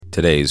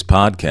Today's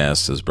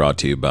podcast is brought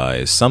to you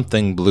by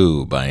Something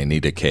Blue by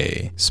Anita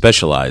Kay,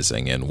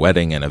 specializing in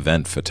wedding and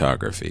event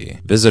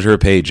photography. Visit her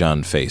page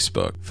on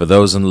Facebook. For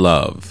those in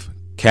love,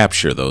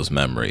 capture those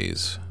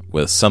memories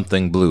with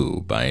Something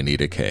Blue by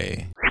Anita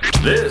Kay.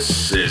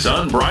 This is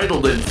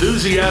Unbridled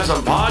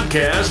Enthusiasm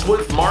Podcast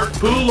with Mark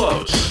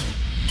Poulos.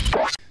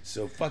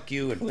 So fuck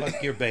you and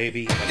fuck your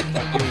baby and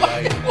fuck your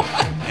wife.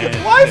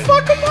 Why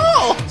fuck them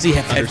all? So you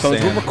have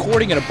headphones. We're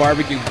recording at a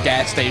barbecue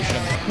gas station.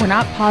 We're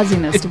not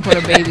pausing this to put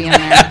a baby in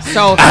there.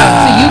 So you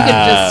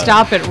can just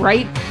stop it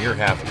right. You're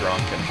half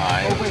drunk and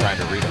high and trying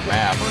to read a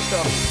map. All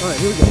right,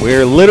 here we go.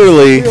 We're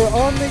literally... We're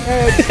on the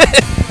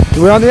edge.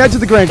 We're on the edge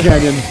of the Grand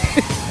Canyon.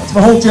 That's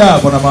my whole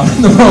job when I'm on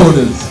the road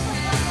is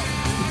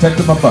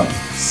protecting my butt.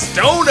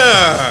 Stoner!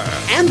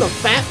 And the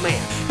fat man.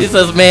 He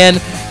says,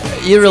 man,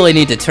 you really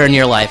need to turn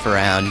your life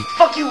around.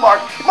 Fuck you,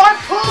 Mark. Mark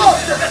Poulos!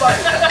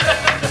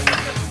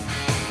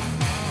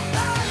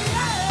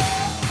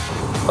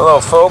 Hello,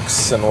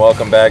 folks, and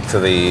welcome back to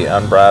the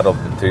Unbridled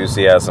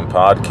Enthusiasm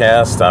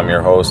Podcast. I'm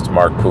your host,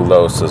 Mark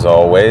Poulos, as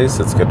always.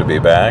 It's good to be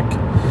back.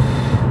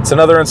 It's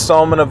another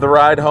installment of The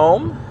Ride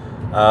Home.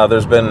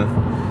 There's been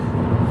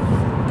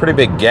a pretty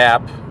big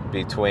gap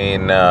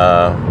between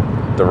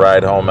the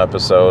Ride Home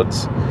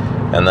episodes,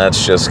 and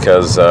that's just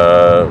because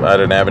I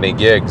didn't have any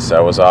gigs. I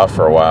was off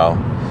for a while.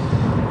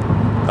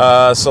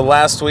 So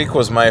last week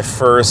was my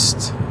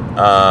first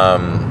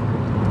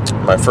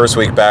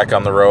week back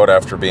on the road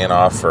after being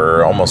off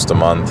for almost a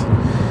month.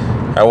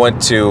 I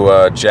went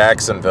to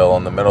Jacksonville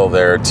in the middle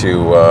there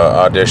to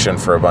audition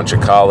for a bunch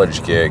of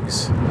college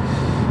gigs.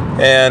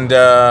 And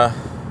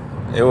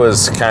it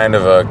was kind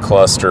of a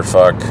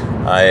clusterfuck.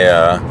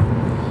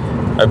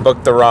 I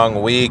booked the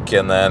wrong week,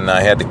 and then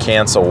I had to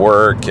cancel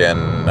work,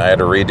 and I had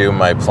to redo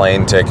my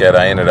plane ticket.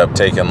 I ended up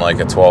taking like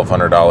a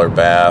 $1,200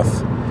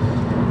 bath.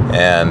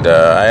 And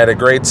I had a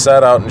great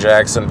set out in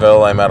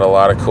Jacksonville. I met a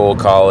lot of cool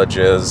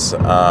colleges,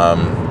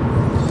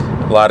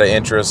 a lot of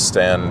interest,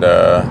 and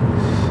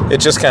it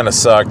just kind of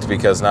sucked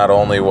because not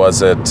only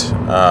was it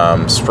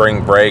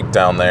spring break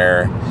down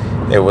there,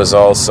 it was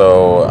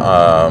also,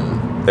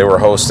 they were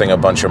hosting a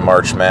bunch of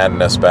March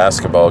Madness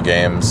basketball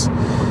games.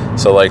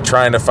 So like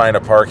trying to find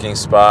a parking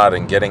spot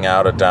and getting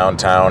out of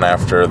downtown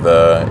after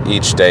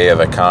each day of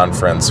the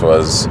conference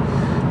was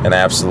an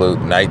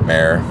absolute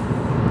nightmare.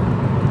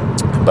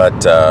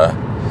 But,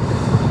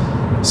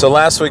 so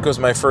last week was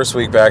my first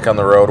week back on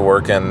the road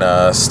working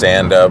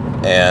stand-up,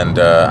 and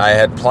I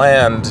had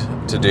planned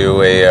to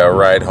do a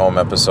Ride Home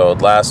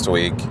episode last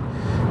week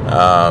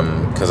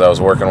because I was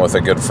working with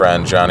a good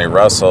friend, Johnny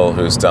Russell,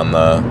 who's done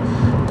the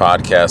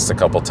podcast a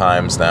couple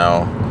times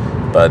now,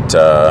 but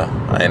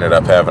I ended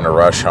up having to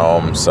rush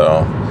home,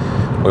 so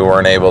we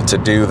weren't able to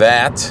do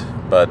that,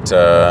 but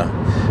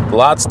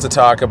lots to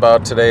talk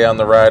about today on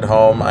the ride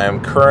home. I am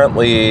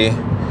currently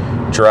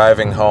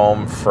driving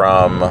home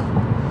from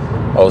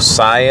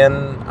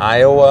Ossian,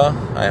 Iowa.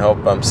 I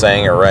hope I'm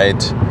saying it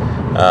right.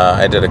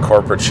 I did a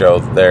corporate show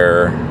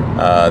there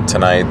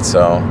tonight,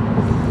 so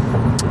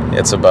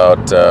it's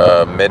about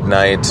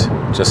midnight,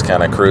 just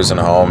kind of cruising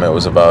home. It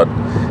was about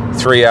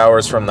 3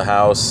 hours from the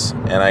house,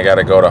 and I got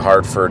to go to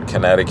Hartford,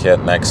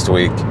 Connecticut next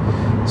week,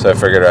 so I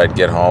figured I'd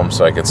get home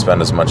so I could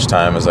spend as much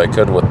time as I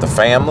could with the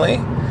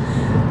family.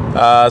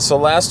 So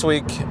last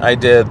week I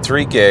did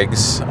 3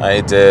 gigs.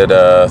 I did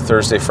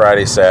Thursday,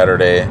 Friday,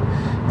 Saturday.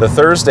 The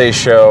Thursday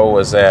show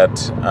was at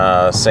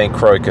St.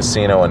 Croix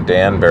Casino in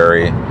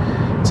Danbury.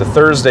 It's a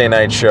Thursday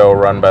night show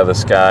run by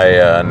this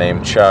guy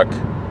named Chuck,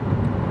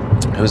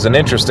 who's an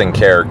interesting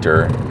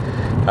character.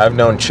 I've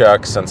known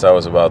Chuck since I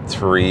was about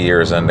 3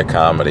 years into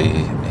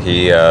comedy.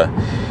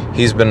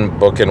 He's been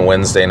booking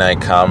Wednesday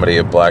night comedy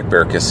at Black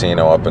Bear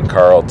Casino up in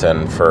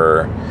Carlton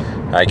for,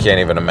 I can't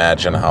even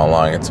imagine how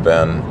long it's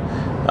been.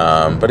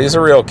 But he's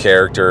a real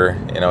character.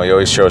 You know, he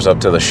always shows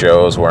up to the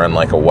shows wearing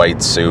like a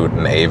white suit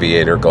and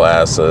aviator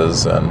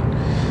glasses, and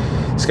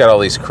he's got all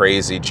these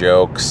crazy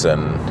jokes,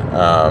 and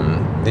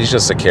he's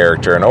just a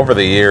character. And over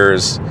the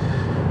years,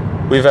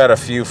 we've had a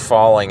few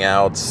falling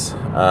outs.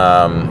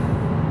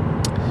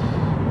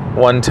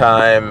 One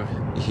time,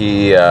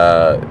 he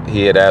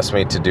had asked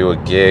me to do a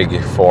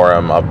gig for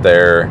him up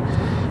there,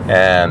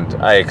 and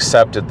I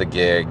accepted the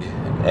gig.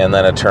 And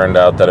then it turned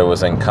out that it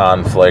was in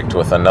conflict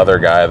with another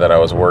guy that I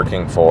was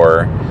working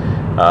for,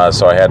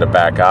 so I had to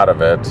back out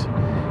of it.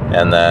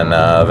 And then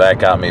that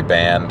got me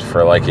banned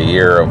for like a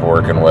year of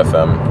working with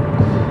him.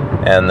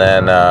 And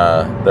then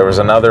there was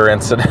another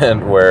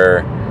incident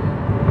where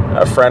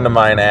a friend of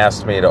mine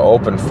asked me to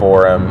open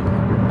for him,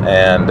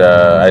 and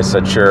I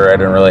said sure, I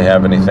didn't really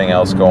have anything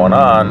else going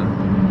on.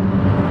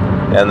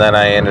 And then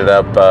I ended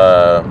up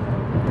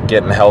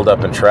getting held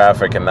up in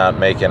traffic and not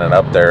making it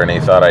up there, and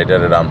he thought I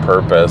did it on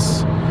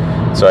purpose,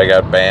 so I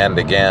got banned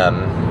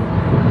again.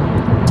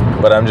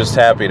 But I'm just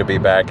happy to be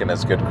back in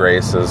his good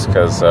graces,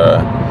 because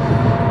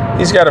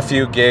he's got a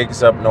few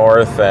gigs up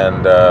north,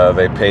 and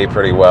they pay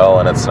pretty well,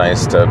 and it's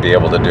nice to be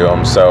able to do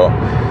them. So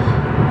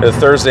the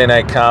Thursday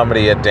night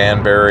comedy at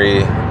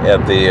Danbury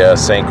at the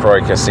St.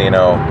 Croix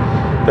Casino,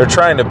 they're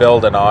trying to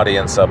build an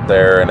audience up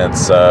there, and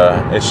it's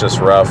just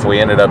rough. We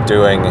ended up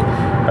doing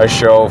a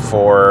show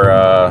for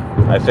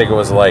I think it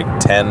was like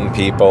 10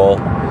 people,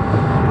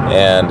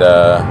 and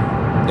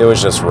it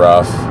was just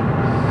rough.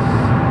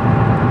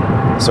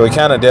 So we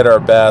kind of did our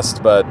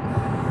best, but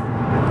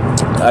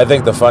I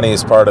think the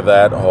funniest part of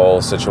that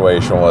whole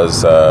situation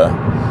was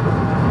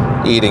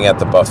eating at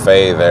the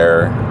buffet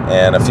there.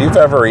 And if you've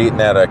ever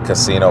eaten at a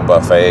casino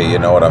buffet, you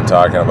know what I'm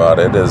talking about.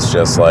 It is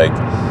just like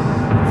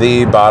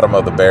the bottom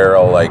of the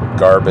barrel, like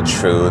garbage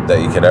food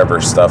that you could ever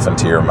stuff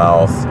into your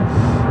mouth.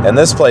 And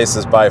this place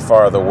is by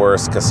far the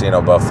worst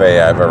casino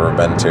buffet I've ever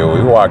been to.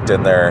 We walked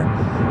in there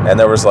and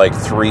there was like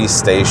 3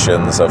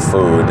 stations of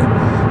food.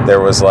 There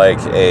was like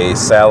a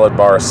salad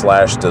bar /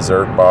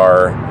 dessert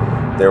bar.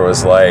 There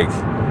was like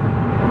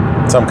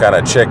some kind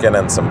of chicken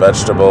and some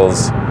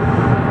vegetables.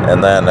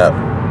 And then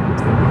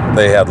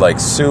they had like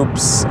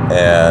soups,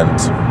 and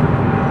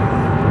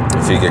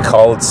if you could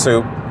call it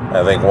soup,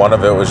 I think one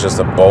of it was just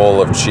a bowl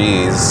of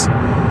cheese.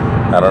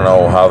 I don't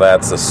know how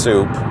that's a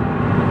soup.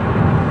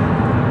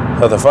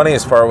 But the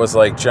funniest part was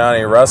like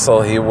Johnny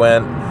Russell, he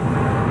went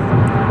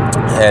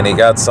and he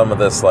got some of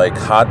this like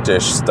hot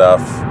dish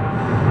stuff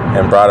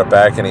and brought it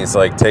back, and he's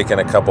like taking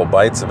a couple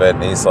bites of it,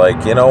 and he's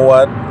like, you know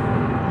what?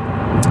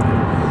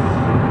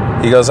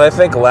 He goes, I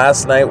think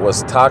last night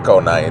was taco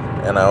night.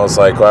 And I was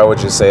like, why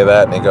would you say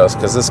that? And he goes,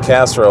 because this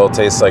casserole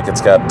tastes like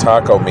it's got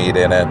taco meat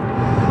in it.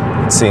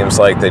 It seems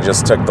like they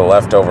just took the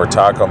leftover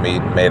taco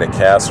meat and made a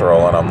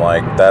casserole. And I'm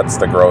like, that's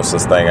the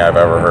grossest thing I've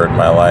ever heard in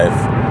my life.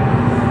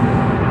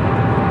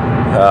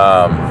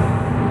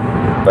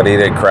 But he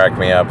did crack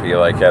me up. He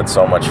like had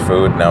so much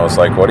food, and I was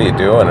like, what are you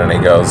doing? And he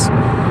goes,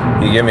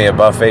 you give me a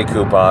buffet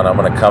coupon, I'm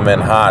going to come in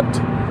hot.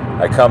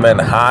 I come in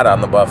hot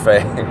on the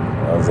buffet.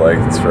 I was like,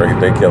 it's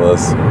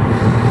ridiculous.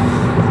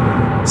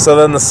 So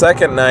then the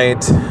second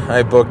night,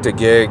 I booked a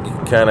gig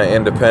kind of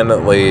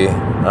independently,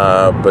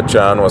 but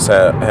John was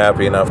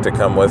happy enough to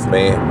come with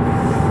me.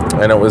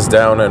 And it was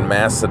down in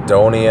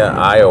Macedonia,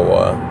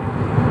 Iowa,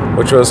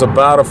 which was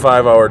about a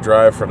 5-hour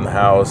drive from the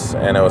house,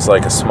 and it was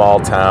like a small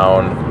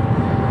town.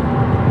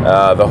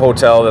 The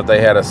hotel that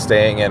they had us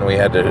staying in, we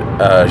had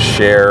to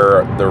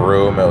share the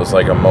room. It was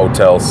like a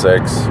Motel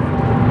 6.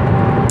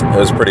 It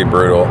was pretty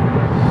brutal.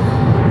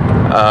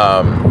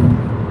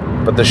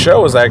 But the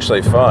show was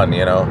actually fun,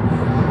 you know.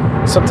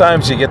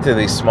 Sometimes you get to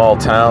these small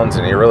towns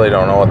and you really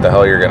don't know what the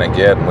hell you're going to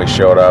get. And we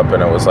showed up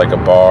and it was like a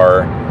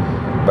bar,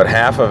 but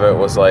half of it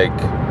was like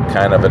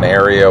kind of an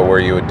area where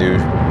you would do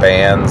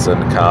bands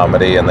and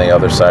comedy, and the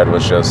other side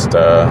was just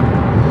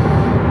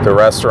the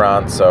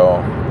restaurant.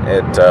 So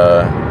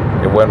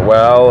it went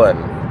well, and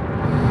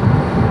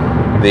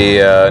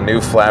the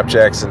new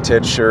Flapjacks and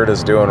Tits shirt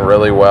is doing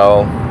really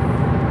well.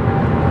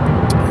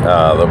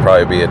 There'll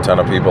probably be a ton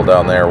of people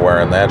down there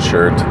wearing that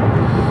shirt.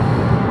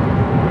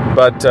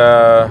 But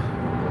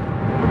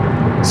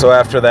so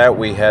after that,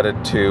 we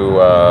headed to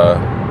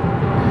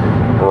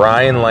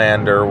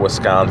Rhinelander,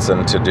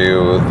 Wisconsin, to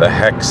do the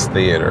Hex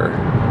Theater.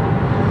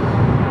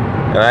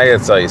 And I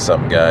gotta tell you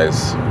something,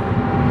 guys.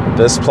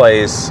 This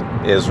place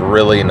is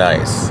really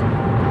nice.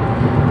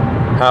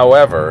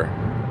 However,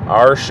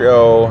 our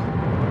show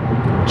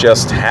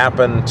just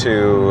happened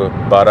to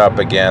butt up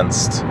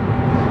against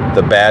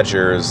the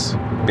Badgers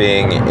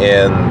being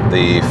in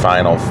the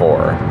Final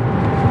Four.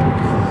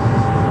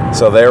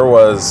 So there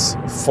was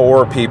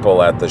 4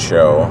 people at the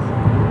show,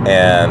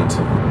 and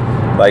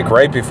like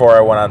right before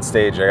I went on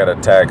stage, I got a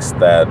text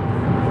that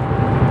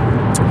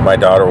my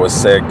daughter was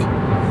sick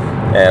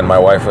and my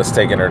wife was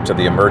taking her to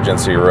the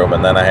emergency room,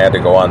 and then I had to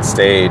go on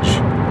stage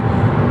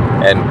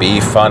and be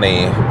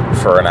funny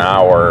for an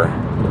hour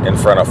in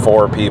front of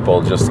 4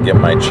 people just to get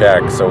my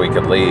check so we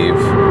could leave.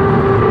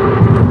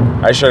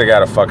 I should have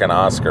got a fucking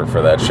Oscar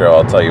for that show,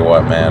 I'll tell you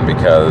what, man,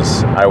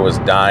 because I was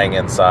dying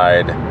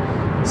inside,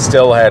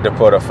 still had to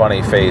put a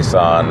funny face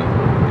on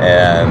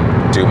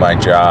and do my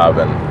job.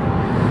 And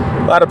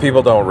a lot of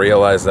people don't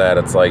realize that.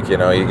 It's like, you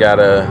know, you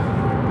gotta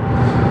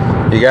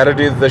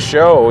do the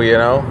show, you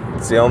know.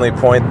 It's the only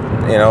point,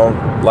 you know,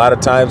 a lot of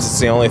times it's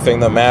the only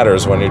thing that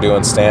matters when you're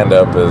doing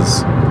stand-up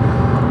is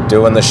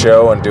doing the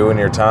show and doing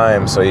your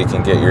time so you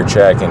can get your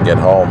check and get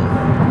home.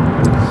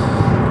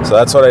 So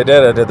that's what I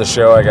did. I did the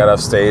show, I got off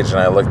stage, and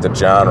I looked at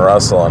John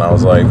Russell, and I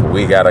was like,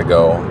 we gotta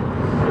go.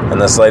 And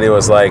this lady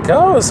was like,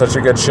 oh, it was such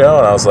a good show.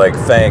 And I was like,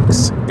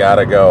 thanks,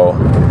 gotta go.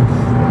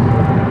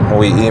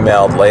 We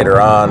emailed later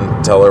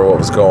on, tell her what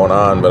was going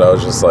on, but I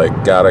was just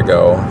like, gotta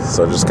go.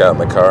 So I just got in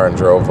the car and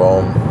drove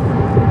home.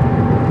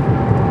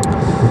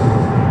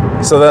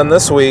 So then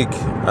this week,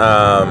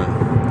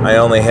 I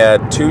only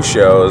had 2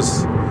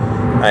 shows.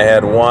 I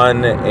had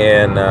one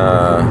in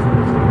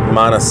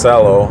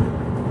Monticello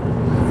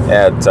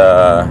at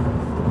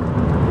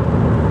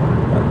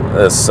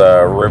this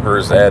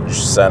River's Edge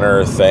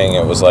Center thing.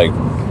 It was like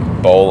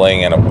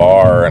bowling and a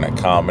bar and a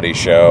comedy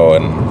show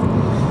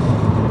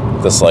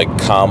and this like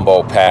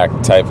combo pack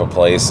type of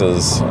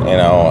places. You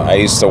know, I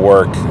used to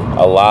work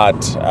a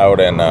lot out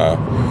in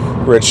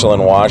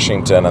Richland,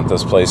 Washington at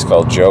this place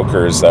called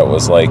Joker's that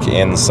was like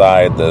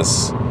inside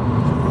this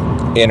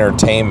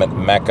entertainment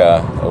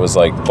mecca. It was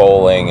like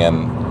bowling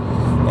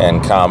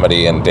and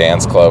comedy and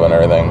dance club and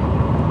everything.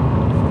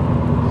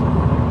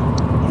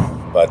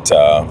 But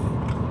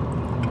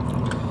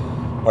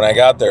when I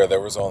got there,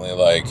 there was only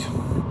like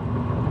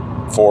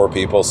 4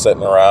 people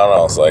sitting around.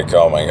 I was like,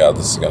 oh my God,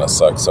 this is going to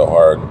suck so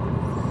hard.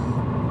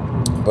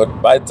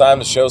 But by the time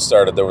the show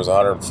started, there was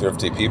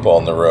 150 people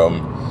in the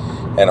room.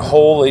 And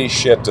holy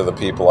shit, do the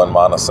people in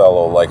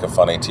Monticello like a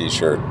funny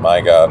t-shirt.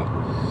 My God.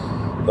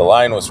 The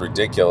line was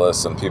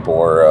ridiculous, and people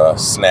were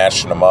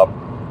snatching them up.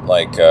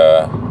 Like,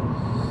 I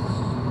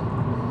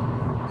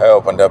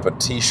opened up a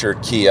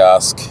t-shirt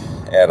kiosk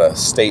at a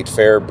state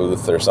fair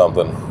booth or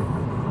something.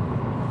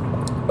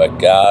 But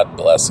God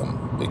bless him,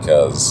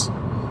 because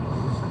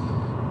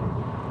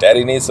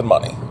Daddy needs the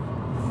money.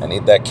 I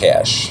need that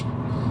cash.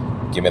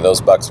 Give me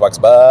those bucks. I'm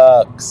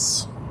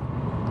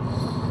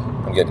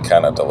getting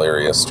kind of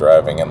delirious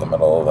driving in the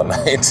middle of the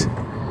night.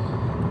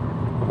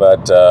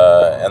 But,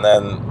 and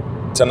then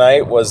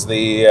tonight was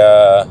the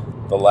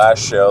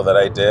last show that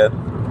I did.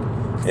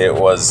 It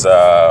was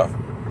a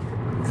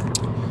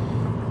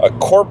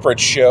corporate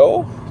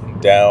show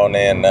down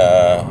in,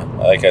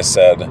 like I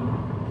said,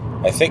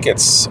 I think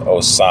it's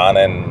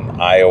Osanin,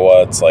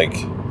 Iowa. It's like,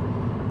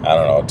 I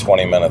don't know,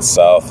 20 minutes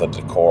south of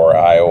Decorah,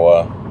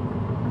 Iowa.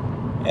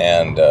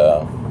 And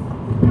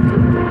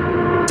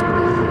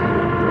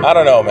I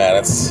don't know,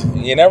 man.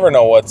 You never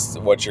know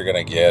what you're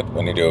gonna get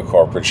when you do a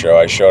corporate show.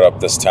 I showed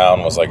up. This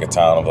town was like a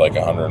town of like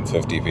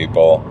 150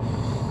 people.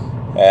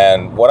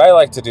 And what I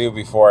like to do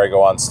before I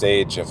go on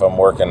stage, if I'm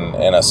working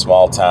in a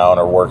small town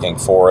or working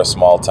for a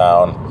small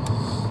town,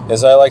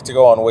 is I like to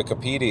go on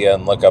Wikipedia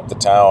and look up the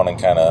town and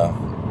kind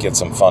of get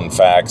some fun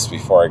facts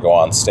before I go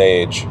on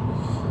stage.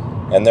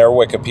 And their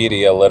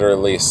Wikipedia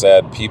literally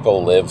said,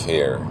 people live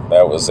here.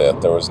 That was it.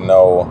 There was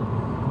no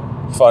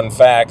fun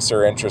facts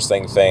or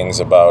interesting things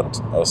about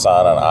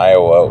Osanin,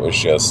 Iowa. It was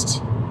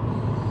just,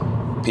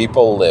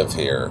 people live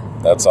here.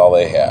 That's all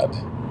they had.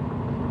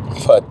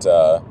 But,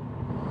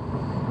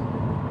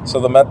 so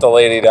they met the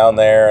lady down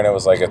there, and it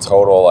was like a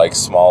total, like,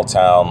 small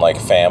town, like,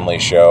 family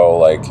show.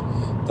 Like,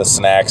 the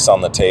snacks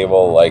on the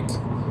table, like,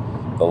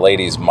 the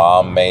lady's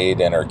mom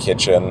made in her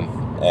kitchen.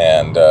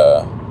 And,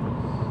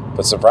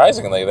 but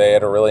surprisingly, they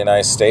had a really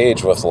nice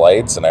stage with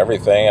lights and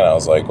everything. And I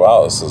was like,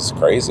 wow, this is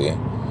crazy.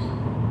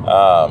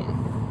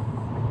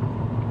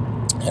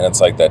 And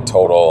it's like that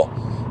total,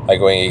 like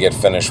when you get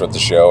finished with the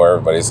show,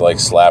 everybody's like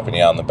slapping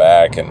you on the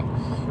back and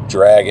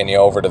dragging you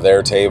over to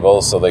their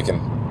table so they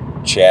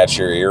can chat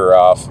your ear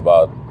off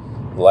about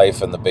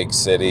life in the big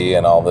city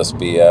and all this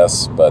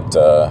BS. But,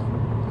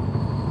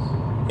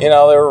 you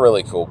know, they were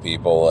really cool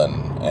people,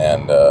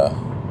 and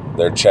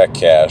their check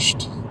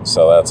cashed.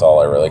 So that's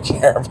all I really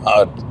care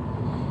about.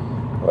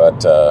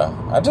 But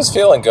I'm just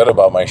feeling good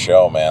about my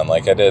show, man.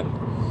 Like, I did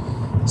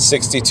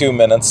 62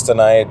 minutes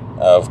tonight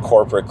of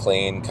corporate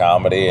clean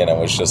comedy, and it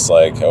was just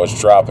like I was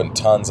dropping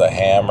tons of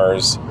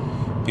hammers,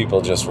 people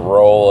just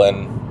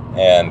rolling,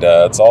 and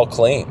it's all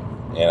clean,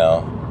 you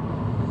know.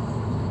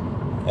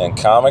 And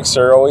comics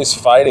are always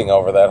fighting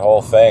over that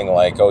whole thing,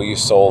 like, oh, you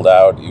sold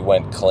out, you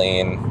went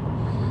clean.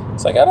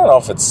 It's like, I don't know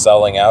if it's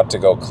selling out to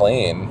go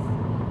clean.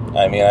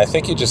 I mean, I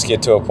think you just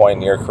get to a point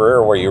in your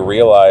career where you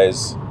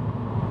realize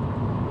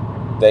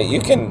that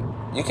you can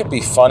be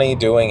funny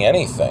doing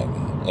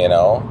anything, you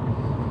know.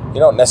 You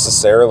don't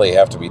necessarily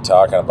have to be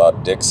talking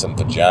about dicks and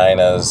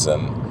vaginas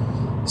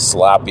and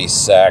sloppy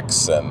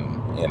sex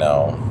and, you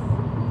know,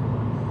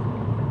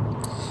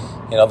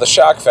 the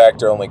shock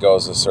factor only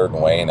goes a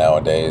certain way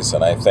nowadays.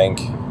 And I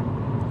think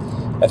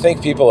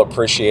people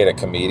appreciate a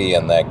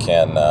comedian that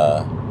can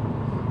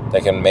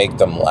make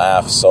them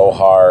laugh so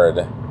hard,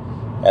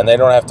 and they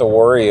don't have to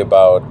worry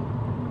about,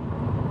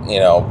 you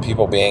know,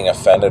 people being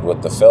offended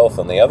with the filth.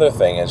 And the other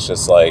thing is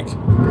just like,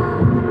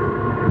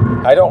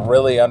 I don't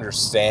really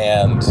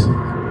understand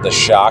the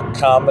shock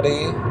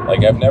comedy.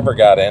 Like, I've never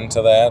got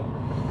into that,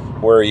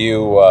 where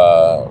you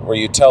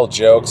tell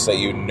jokes that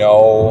you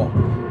know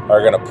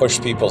are going to push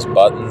people's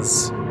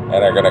buttons and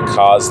are going to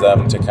cause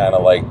them to kind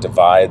of like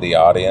divide the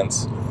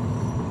audience.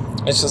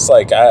 It's just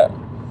like, I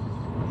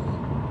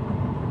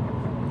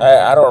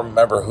don't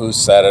remember who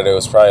said it. It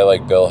was probably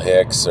like Bill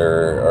Hicks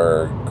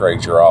or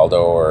Greg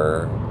Giraldo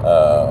or,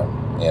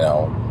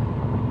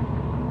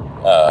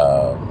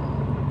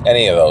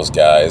 any of those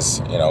guys,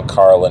 you know,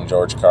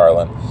 George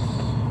Carlin,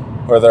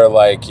 where they're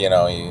like, you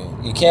know,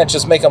 you can't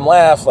just make them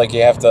laugh. Like,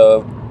 you have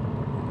to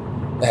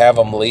have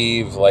them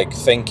leave, like,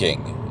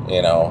 thinking,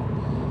 you know.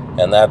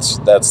 And that's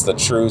the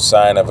true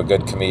sign of a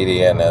good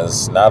comedian,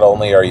 is not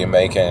only are you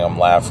making them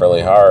laugh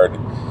really hard,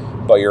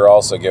 but you're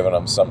also giving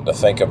them something to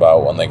think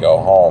about when they go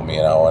home,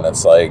 you know. And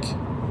it's like,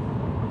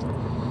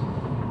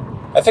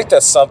 I think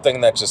that's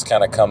something that just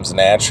kind of comes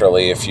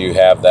naturally if you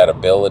have that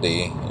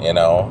ability, you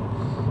know.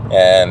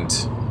 And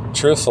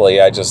truthfully,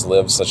 I just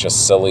live such a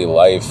silly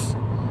life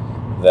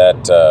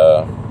that,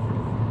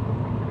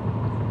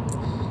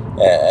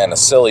 and a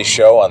silly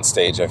show on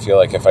stage. I feel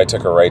like if I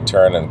took a right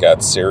turn and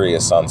got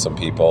serious on some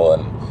people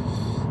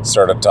and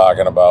started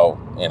talking about,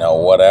 you know,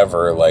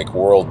 whatever, like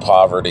world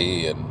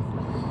poverty and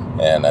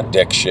and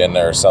addiction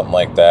or something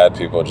like that,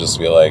 people would just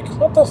be like,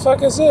 what the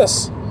fuck is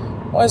this?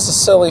 Why is the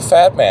silly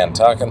fat man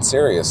talking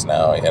serious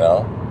now, you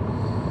know?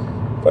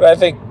 But I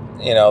think,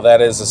 you know,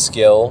 that is a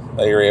skill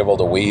that you're able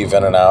to weave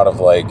in and out of,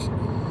 like,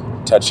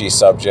 touchy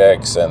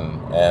subjects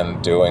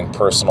and doing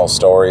personal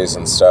stories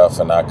and stuff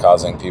and not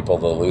causing people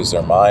to lose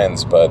their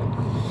minds. But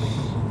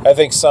I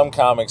think some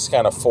comics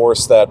kind of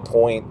force that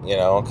point, you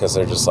know, because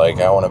they're just like,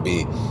 I want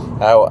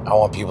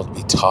people to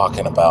be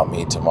talking about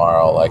me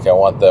tomorrow. Like, I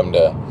want them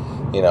to,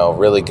 you know,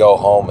 really go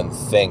home and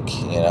think,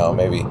 you know,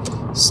 maybe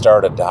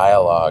start a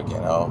dialogue, you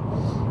know.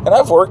 And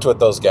I've worked with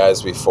those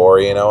guys before,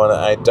 you know, and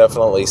I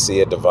definitely see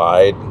a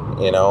divide,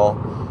 you know.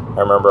 I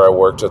remember I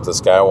worked with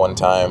this guy one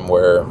time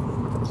where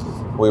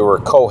we were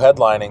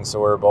co-headlining, so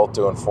we were both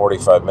doing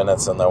 45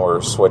 minutes, and then we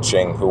were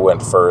switching who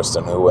went first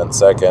and who went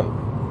second.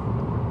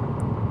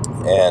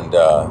 And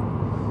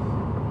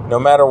no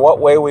matter what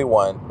way we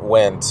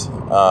went,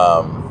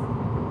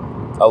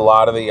 a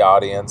lot of the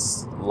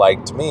audience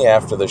liked me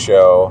after the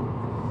show,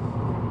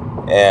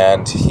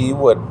 and he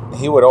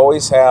would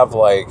always have,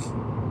 like,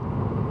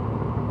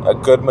 a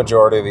good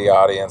majority of the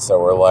audience that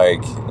were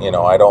like, you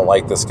know, I don't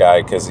like this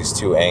guy because he's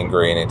too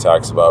angry and he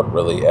talks about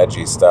really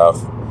edgy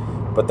stuff.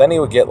 But then he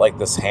would get, like,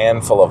 this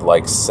handful of,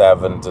 like,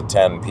 7 to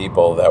 10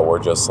 people that were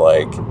just,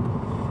 like,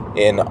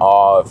 in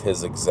awe of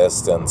his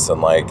existence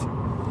and, like,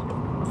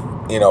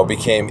 you know,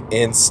 became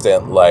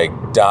instant, like,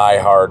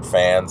 die-hard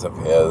fans of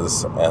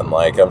his. And,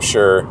 like, I'm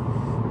sure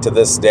to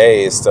this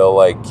day still,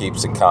 like,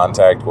 keeps in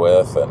contact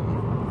with,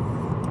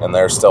 and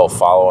they're still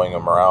following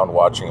him around,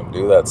 watching him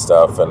do that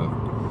stuff. And,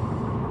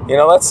 you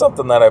know, that's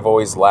something that I've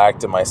always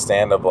lacked in my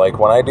stand-up. Like,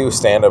 when I do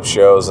stand-up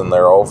shows and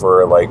they're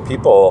over, like,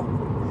 people,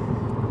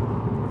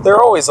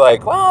 they're always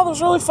like, wow, that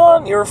was really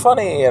fun, you were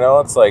funny, you know.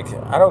 It's like,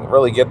 I don't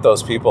really get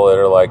those people that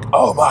are like,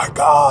 oh my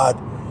God,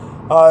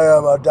 I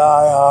am a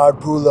die-hard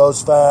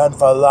Poulos fan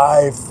for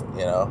life,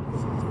 you know.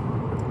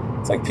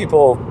 It's like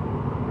people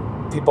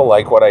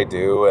like what I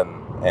do,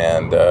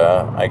 and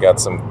I got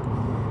some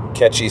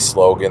catchy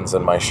slogans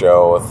in my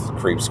show with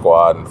Creep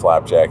Squad and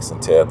Flapjacks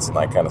and Tits and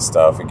that kind of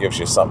stuff. It gives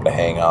you something to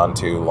hang on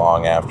to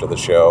long after the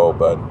show.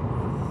 But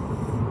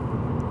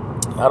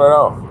I don't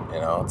know, you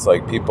know, it's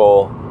like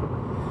people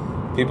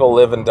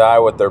live and die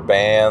with their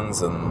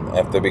bands, and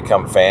if they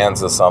become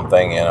fans of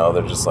something, you know,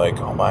 they're just like,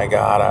 oh my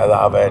God, I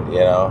love it,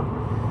 you know.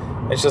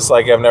 It's just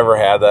like, I've never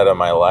had that in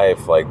my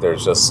life. Like,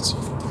 there's just,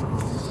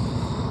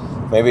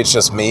 maybe it's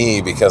just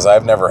me, because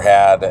I've never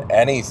had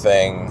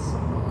anything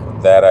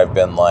that I've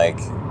been like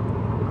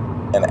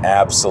an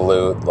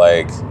absolute,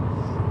 like,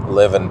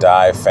 live and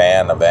die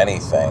fan of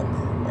anything,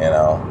 you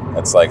know.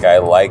 It's like, I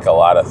like a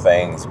lot of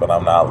things, but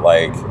I'm not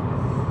like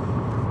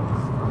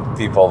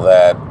people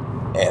that,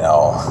 you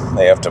know,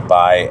 they have to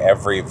buy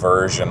every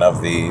version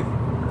of the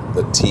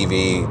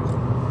TV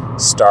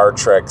Star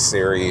Trek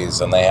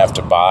series, and they have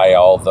to buy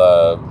all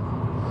the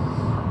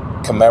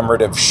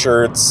commemorative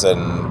shirts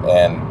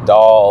and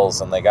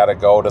dolls, and they got to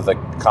go to the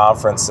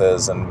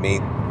conferences and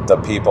meet the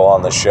people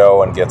on the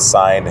show and get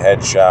signed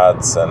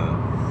headshots,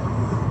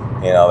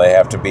 and, you know, they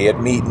have to be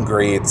at meet and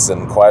greets,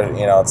 and quite,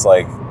 you know, it's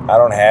like, I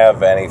don't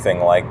have anything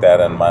like that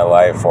in my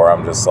life where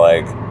I'm just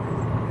like,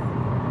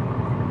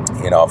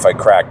 you know, if I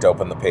cracked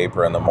open the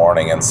paper in the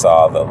morning and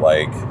saw that,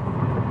 like,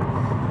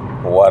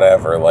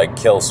 whatever, like,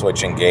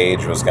 Killswitch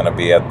Engage was going to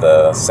be at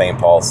the St.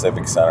 Paul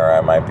Civic Center,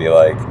 I might be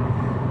like,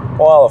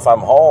 well, if I'm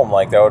home,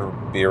 like, that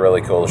would be a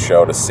really cool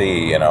show to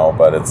see, you know.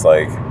 But it's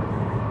like,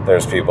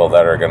 there's people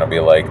that are going to be,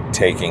 like,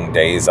 taking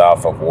days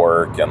off of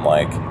work and,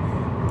 like,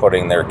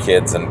 putting their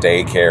kids in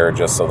daycare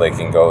just so they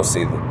can go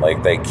see,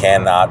 like, they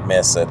cannot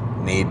miss it,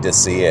 need to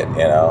see it,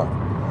 you know.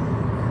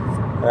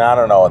 And I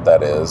don't know what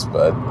that is,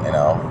 but, you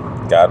know,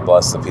 God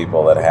bless the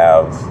people that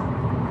have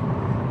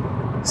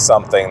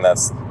something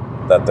that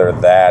they're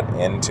that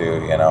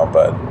into, you know.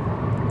 But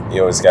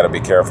you always got to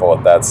be careful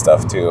with that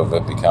stuff too, of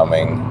it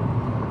becoming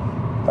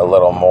a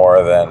little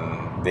more than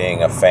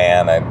being a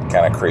fan. It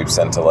kind of creeps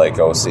into, like,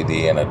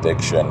 OCD and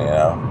addiction, you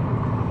know.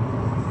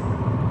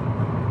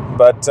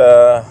 But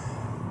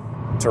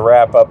to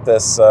wrap up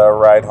this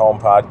Ride Home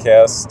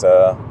podcast,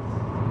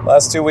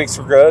 last 2 weeks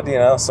were good, you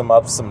know, some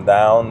ups, some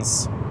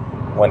downs.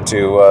 Went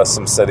to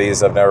some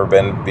cities I've never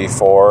been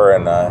before,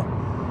 and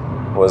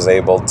was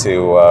able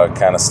to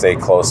kind of stay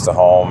close to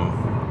home.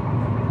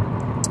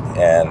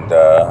 And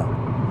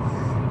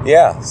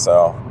yeah,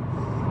 so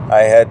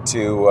I head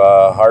to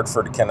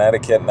Hartford,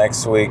 Connecticut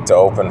next week to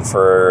open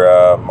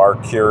for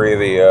Mark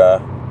Curie,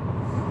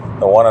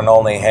 the one and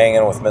only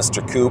Hanging with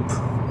Mr.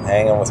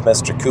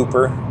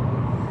 Cooper.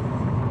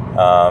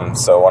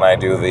 So when I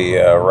do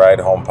the Ride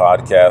Home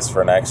podcast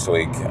for next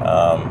week,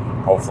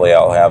 hopefully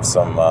I'll have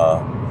some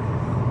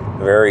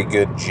very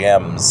good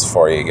gems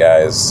for you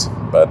guys.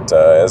 But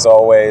as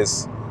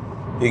always,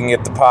 you can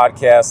get the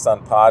podcast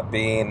on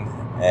Podbean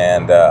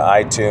and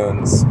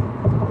iTunes.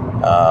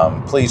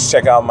 Please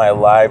check out my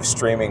live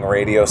streaming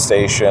radio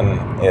station.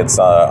 It's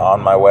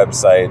on my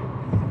website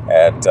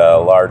at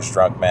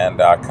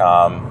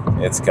largedrunkman.com.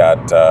 It's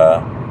got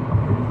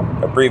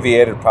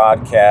abbreviated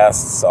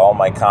podcasts, all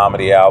my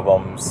comedy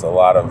albums, a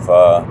lot of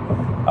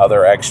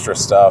other extra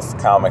stuff,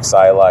 comics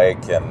I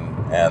like,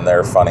 and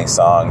their funny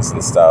songs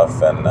and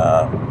stuff. And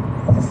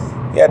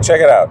yeah,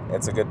 check it out.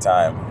 It's a good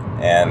time.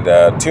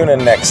 And tune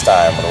in next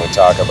time when we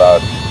talk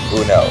about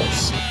Who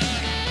Knows.